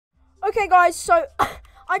Okay, guys, so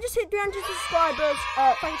I just hit 300 subscribers.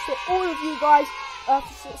 Thanks to all of you guys for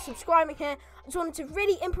subscribing here. I just wanted to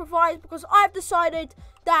really improvise because I've decided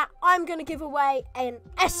that I'm going to give away an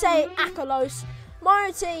AKHALOS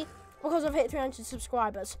Mario T because I've hit 300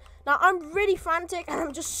 subscribers. Now, I'm really frantic and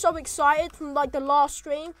I'm just so excited from like the last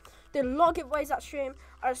stream. Did a lot of giveaways that stream.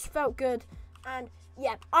 I just felt good. And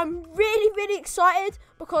yeah, I'm really excited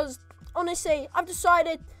because honestly, I've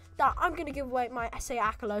decided that I'm going to give away my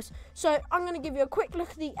AKHALOS. So I'm going to give you a quick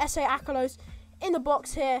look at the AKHALOS in the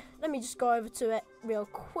box here. Let me just go over to it real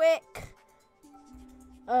quick.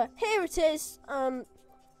 Here it is.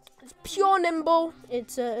 It's pure nimble.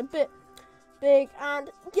 It's a bit big,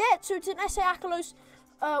 and yeah, so it's an AKHALOS.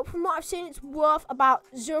 From what I've seen, it's worth about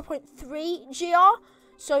 0.3 GR.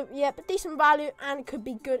 So yeah, but decent value, and it could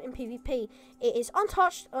be good in PvP. It is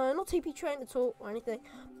untouched, not TP trained at all or anything.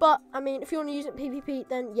 But I mean, if you want to use it in PvP,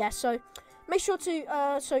 then yeah. So make sure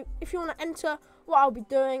to so if you want to enter, what I'll be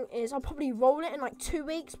doing is I'll probably roll it in like 2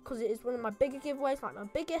 weeks because it is one of my bigger giveaways, like my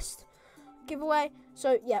biggest giveaway.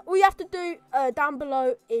 So yeah, all you have to do down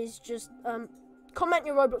below is just comment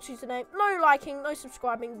your Roblox username. No liking, no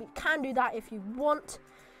subscribing, but you can do that if you want.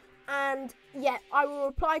 And yeah, I will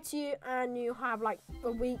reply to you, and you have like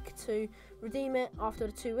a week to redeem it after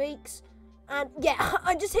the 2 weeks. And yeah,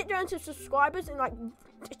 I just hit 300 subscribers, and like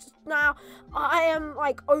now I am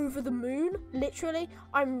like over the moon, literally.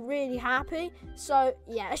 I'm really happy. So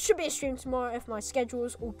yeah, it should be a stream tomorrow if my schedule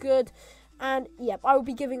is all good. And yeah, I will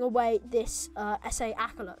be giving away this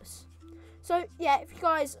AKHALOS. So yeah, if you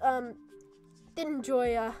guys did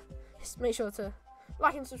enjoy, just make sure to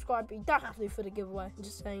like and subscribe, but you don't have to for the giveaway. I'm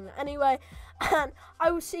just saying that anyway. And I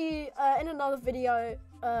will see you in another video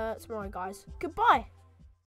tomorrow, guys. Goodbye.